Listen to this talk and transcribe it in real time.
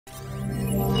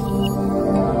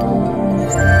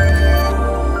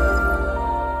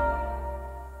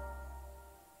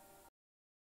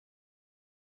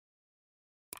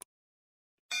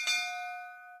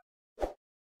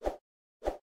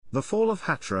The fall of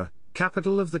Hatra,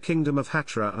 capital of the Kingdom of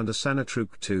Hatra under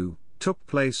Sanatruq II, took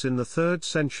place in the 3rd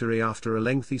century after a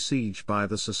lengthy siege by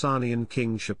the Sasanian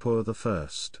king Shapur I.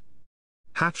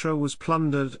 Hatra was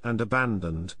plundered and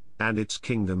abandoned, and its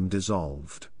kingdom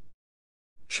dissolved.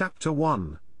 Chapter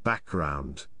 1,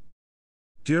 Background.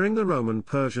 During the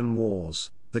Roman-Persian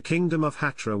Wars, the Kingdom of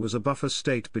Hatra was a buffer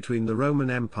state between the Roman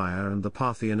Empire and the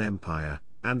Parthian Empire,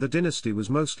 and the dynasty was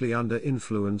mostly under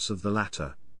influence of the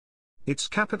latter. Its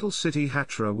capital city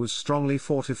Hatra was strongly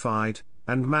fortified,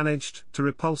 and managed to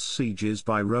repulse sieges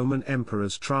by Roman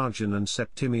emperors Trajan and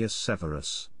Septimius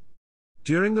Severus.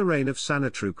 During the reign of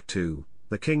Sanatruq II,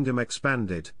 the kingdom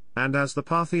expanded, and as the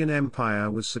Parthian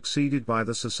Empire was succeeded by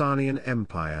the Sasanian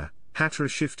Empire, Hatra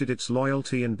shifted its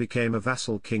loyalty and became a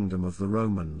vassal kingdom of the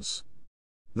Romans.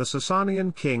 The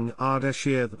Sasanian king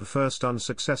Ardashir I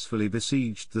unsuccessfully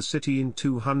besieged the city in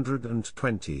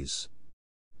 220s.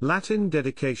 Latin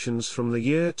dedications from the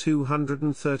year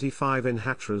 235 in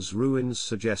Hatra's ruins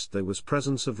suggest there was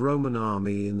presence of Roman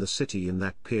army in the city in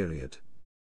that period.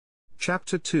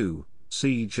 Chapter 2,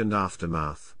 Siege and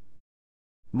Aftermath.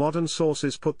 Modern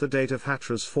sources put the date of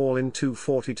Hatra's fall in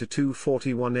 240 to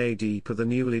 241 AD per the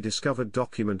newly discovered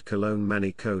document Cologne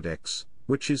Mani Codex,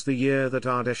 which is the year that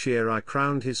Ardashir I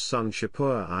crowned his son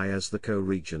Shapur I as the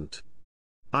co-regent.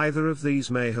 Either of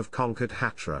these may have conquered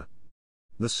Hatra.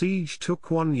 The siege took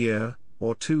 1 year,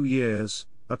 or 2 years,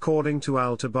 according to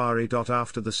al-Tabari.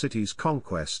 After the city's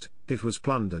conquest, it was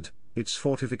plundered, its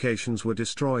fortifications were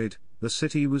destroyed, the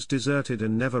city was deserted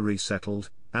and never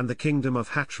resettled, and the kingdom of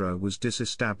Hatra was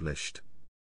disestablished.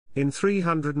 In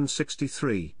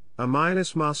 363,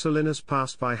 Marcellinus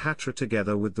passed by Hatra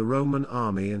together with the Roman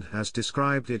army and has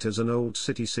described it as an old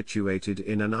city situated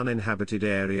in an uninhabited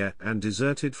area and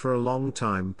deserted for a long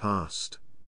time past.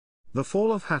 The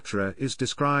fall of Hatra is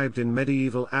described in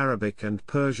medieval Arabic and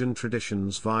Persian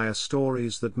traditions via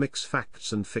stories that mix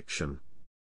facts and fiction.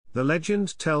 The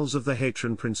legend tells of the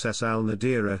Hatran princess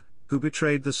al-Nadira, who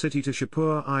betrayed the city to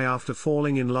Shapur I after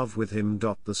falling in love with him.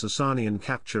 The Sasanian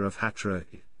capture of Hatra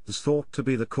is thought to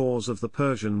be the cause of the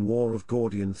Persian War of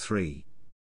Gordian III.